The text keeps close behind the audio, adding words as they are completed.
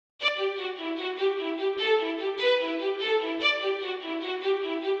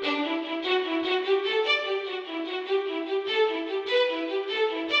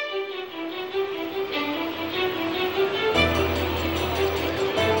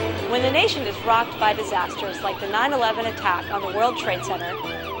When the nation is rocked by disasters like the 9/11 attack on the World Trade Center,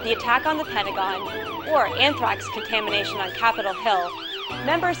 the attack on the Pentagon, or anthrax contamination on Capitol Hill,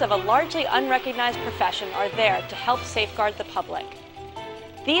 members of a largely unrecognized profession are there to help safeguard the public.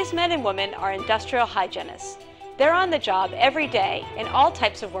 These men and women are industrial hygienists. They're on the job every day in all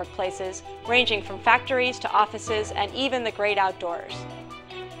types of workplaces, ranging from factories to offices and even the great outdoors.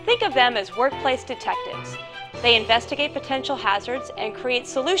 Think of them as workplace detectives. They investigate potential hazards and create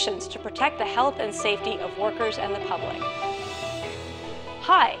solutions to protect the health and safety of workers and the public.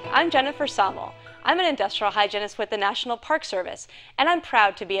 Hi, I'm Jennifer Sommel. I'm an industrial hygienist with the National Park Service, and I'm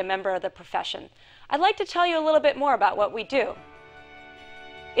proud to be a member of the profession. I'd like to tell you a little bit more about what we do.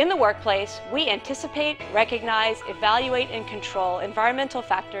 In the workplace, we anticipate, recognize, evaluate, and control environmental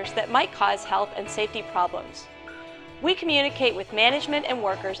factors that might cause health and safety problems. We communicate with management and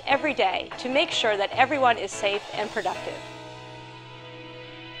workers every day to make sure that everyone is safe and productive.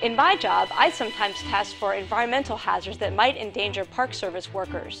 In my job, I sometimes test for environmental hazards that might endanger Park Service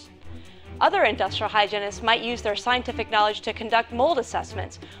workers. Other industrial hygienists might use their scientific knowledge to conduct mold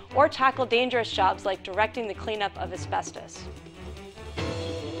assessments or tackle dangerous jobs like directing the cleanup of asbestos.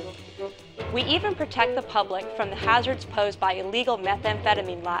 We even protect the public from the hazards posed by illegal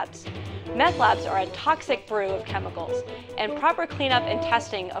methamphetamine labs. Meth labs are a toxic brew of chemicals, and proper cleanup and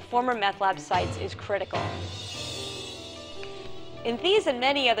testing of former meth lab sites is critical. In these and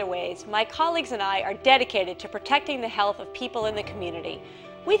many other ways, my colleagues and I are dedicated to protecting the health of people in the community.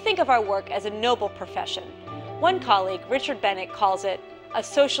 We think of our work as a noble profession. One colleague, Richard Bennett, calls it a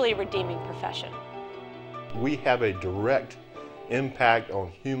socially redeeming profession. We have a direct impact on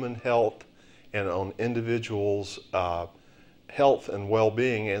human health and on individuals' health and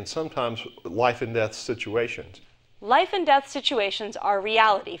well-being, and sometimes life and death situations. Life and death situations are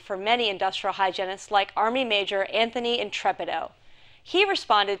reality for many industrial hygienists like Army Major Anthony Intrepido. He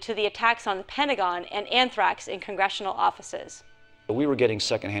responded to the attacks on the Pentagon and anthrax in congressional offices. We were getting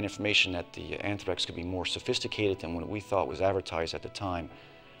secondhand information that the anthrax could be more sophisticated than what we thought was advertised at the time.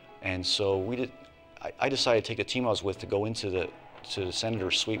 And so I decided to take a team I was with to go into the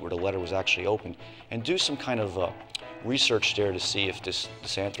senator's suite where the letter was actually opened and do some kind of research there to see if this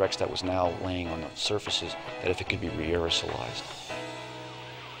anthrax that was now laying on the surfaces, that if it could be re-aerosolized.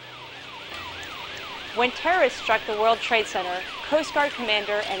 When terrorists struck the World Trade Center, Coast Guard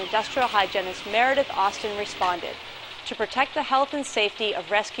Commander and industrial hygienist Meredith Austin responded to protect the health and safety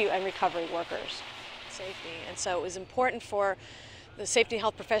of rescue and recovery workers. Safety, and so it was important for the safety and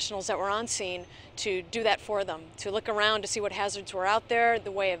health professionals that were on scene to do that for them, to look around to see what hazards were out there,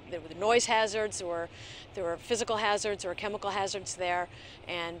 there were the noise hazards, there were physical hazards, there were chemical hazards there,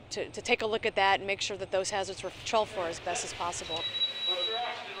 and to take a look at that and make sure that those hazards were controlled for as best as possible.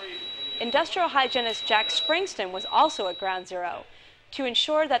 Industrial hygienist Jack Springston was also at Ground Zero to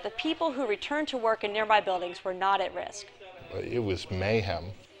ensure that the people who returned to work in nearby buildings were not at risk. It was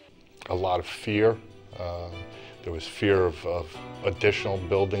mayhem, a lot of fear. There was fear of additional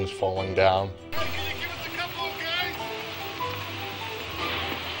buildings falling down.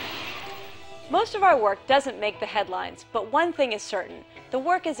 Most of our work doesn't make the headlines, but one thing is certain: the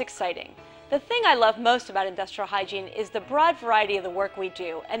work is exciting. The thing I love most about industrial hygiene is the broad variety of the work we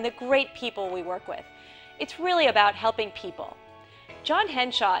do and the great people we work with. It's really about helping people. John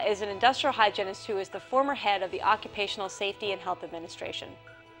Henshaw is an industrial hygienist who is the former head of the Occupational Safety and Health Administration.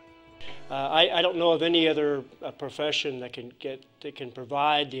 I don't know of any other profession that can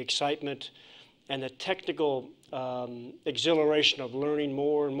provide the excitement and the technical exhilaration of learning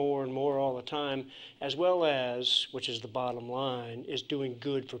more and more and more all the time, as well as, which is the bottom line, is doing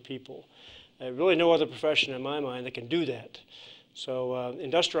good for people. Really no other profession in my mind that can do that. So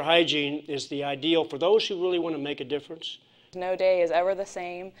industrial hygiene is the ideal for those who really want to make a difference. No day is ever the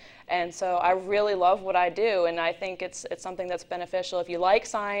same, and so I really love what I do, and I think it's something that's beneficial. If you like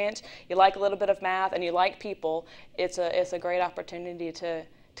science, you like a little bit of math, and you like people, it's a great opportunity to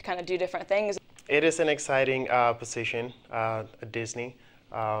kind of do different things. It is an exciting position at Disney.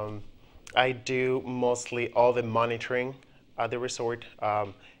 I do mostly all the monitoring at the resort,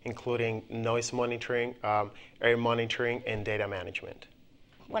 including noise monitoring, air monitoring, and data management.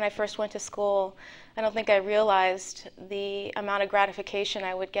 When I first went to school, I don't think I realized the amount of gratification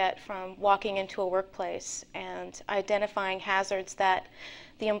I would get from walking into a workplace and identifying hazards that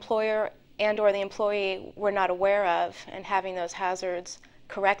the employer and/or the employee were not aware of, and having those hazards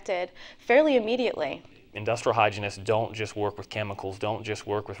corrected fairly immediately. Industrial hygienists don't just work with chemicals, don't just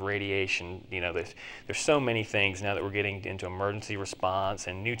work with radiation. You know, there's so many things now that we're getting into emergency response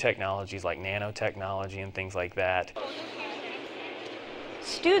and new technologies like nanotechnology and things like that.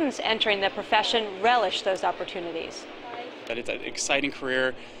 Students entering the profession relish those opportunities. That it's an exciting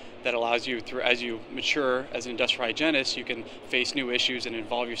career that allows you, as you mature as an industrial hygienist, you can face new issues and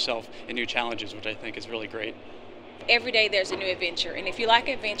involve yourself in new challenges, which I think is really great. Every day there's a new adventure, and if you like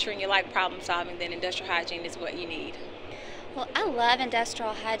adventure and you like problem solving, then industrial hygiene is what you need. Well, I love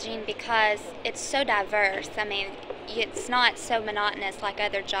industrial hygiene because it's so diverse. I mean, it's not so monotonous like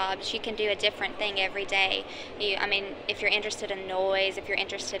other jobs. You can do a different thing every day. I mean, if you're interested in noise, if you're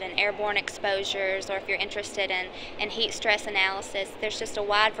interested in airborne exposures, or if you're interested in heat stress analysis, there's just a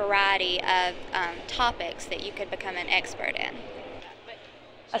wide variety of topics that you could become an expert in.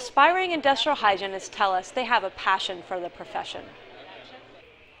 Aspiring industrial hygienists tell us they have a passion for the profession.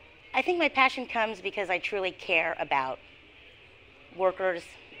 I think my passion comes because I truly care about workers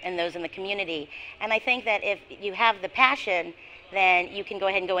and those in the community. And I think that if you have the passion, then you can go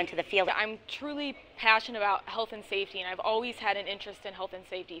ahead and go into the field. I'm truly passionate about health and safety, and I've always had an interest in health and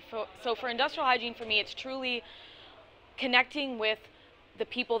safety. So for industrial hygiene, for me, it's truly connecting with the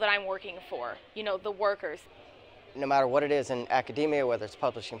people that I'm working for, you know, the workers. No matter what it is in academia, whether it's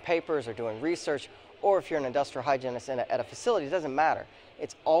publishing papers or doing research, or if you're an industrial hygienist at a facility, it doesn't matter.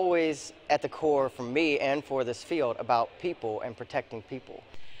 It's always at the core for me and for this field about people and protecting people.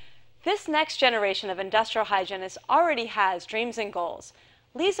 This next generation of industrial hygienists already has dreams and goals.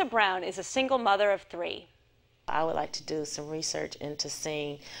 Lisa Brown is a single mother of 3. I would like to do some research into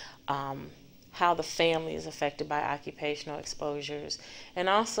seeing how the family is affected by occupational exposures, and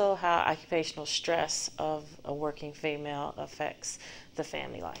also how occupational stress of a working female affects the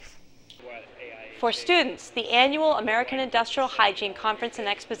family life. For students, the annual American Industrial Hygiene Conference and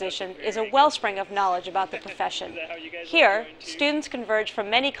Exposition is a wellspring of knowledge about the profession. Here, students converge from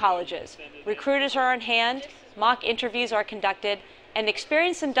many colleges. Recruiters are on hand, mock interviews are conducted, and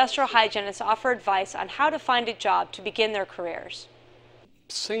experienced industrial hygienists offer advice on how to find a job to begin their careers.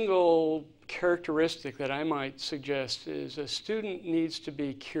 Single characteristic that I might suggest is a student needs to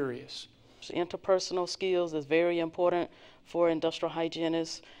be curious. Interpersonal skills is very important for industrial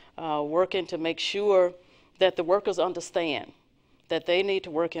hygienists, working to make sure that the workers understand that they need to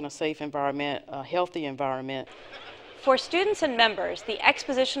work in a safe environment, a healthy environment. For students and members, the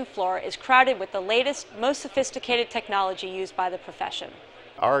exposition floor is crowded with the latest, most sophisticated technology used by the profession.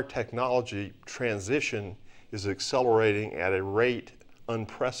 Our technology transition is accelerating at a rate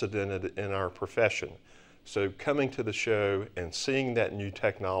unprecedented in our profession. So coming to the show and seeing that new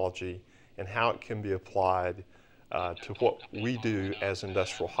technology and how it can be applied to what we do as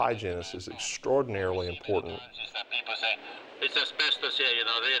industrial hygienists is extraordinarily important. People say, it's asbestos here, you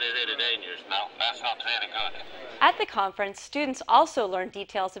know, really dangerous. No, that's not really good. At the conference, students also learned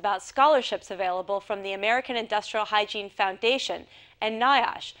details about scholarships available from the American Industrial Hygiene Foundation and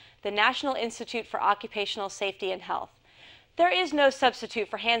NIOSH, the National Institute for Occupational Safety and Health. There is no substitute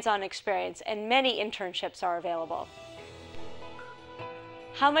for hands-on experience, and many internships are available.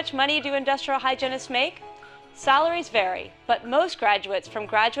 How much money do industrial hygienists make? Salaries vary, but most graduates from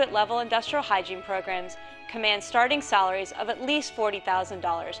graduate-level industrial hygiene programs command starting salaries of at least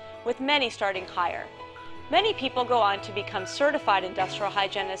 $40,000, with many starting higher. Many people go on to become certified industrial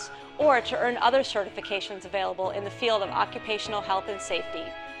hygienists or to earn other certifications available in the field of occupational health and safety.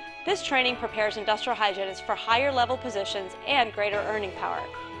 This training prepares industrial hygienists for higher level positions and greater earning power,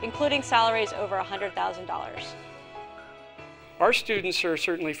 including salaries over $100,000. Our students are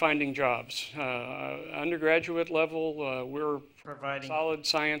certainly finding jobs. Undergraduate level, we're providing solid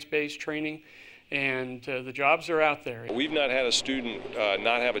science-based training, and the jobs are out there. We've not had a student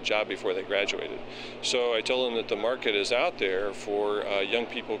not have a job before they graduated. So I tell them that the market is out there for young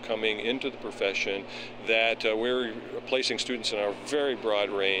people coming into the profession, that we're placing students in a very broad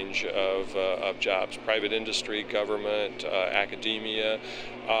range of jobs, private industry, government, academia,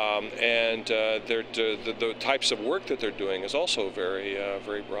 and the types of work that they're doing is also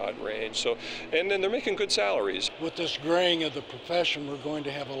very broad range. So, and then they're making good salaries. With this graying of the profession, we're going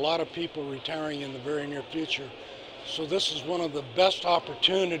to have a lot of people retiring in the very near future. So this is one of the best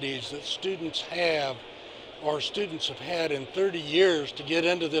opportunities that students have, or students have had in 30 years to get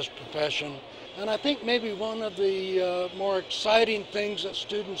into this profession. And I think maybe one of the more exciting things that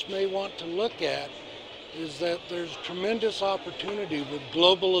students may want to look at is that there's tremendous opportunity with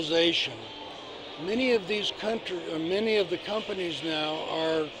globalization. Many of the companies now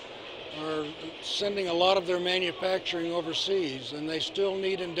are sending a lot of their manufacturing overseas, and they still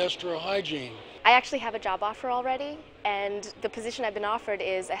need industrial hygiene. I actually have a job offer already, and the position I've been offered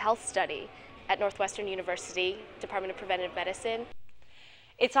is a health study at Northwestern University, Department of Preventive Medicine.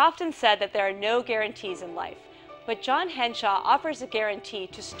 It's often said that there are no guarantees in life, but John Henshaw offers a guarantee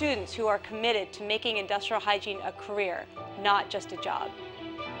to students who are committed to making industrial hygiene a career, not just a job.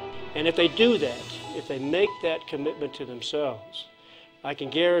 And if they do that, if they make that commitment to themselves, I can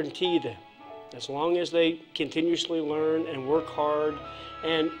guarantee them, as long as they continuously learn and work hard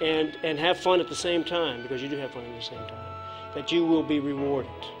and have fun at the same time, because you do have fun at the same time, that you will be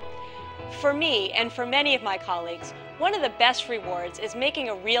rewarded. For me, and for many of my colleagues, one of the best rewards is making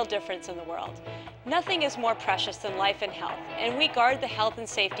a real difference in the world. Nothing is more precious than life and health, and we guard the health and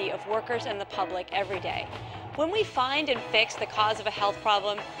safety of workers and the public every day. When we find and fix the cause of a health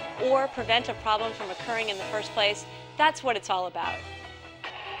problem, or prevent a problem from occurring in the first place, that's what it's all about.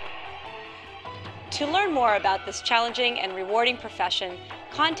 To learn more about this challenging and rewarding profession,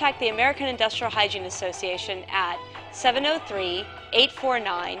 contact the American Industrial Hygiene Association at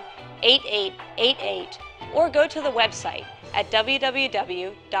 703-849-8888 or go to the website at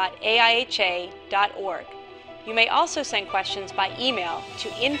www.aiha.org. You may also send questions by email to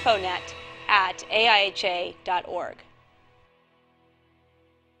infonet@aiha.org.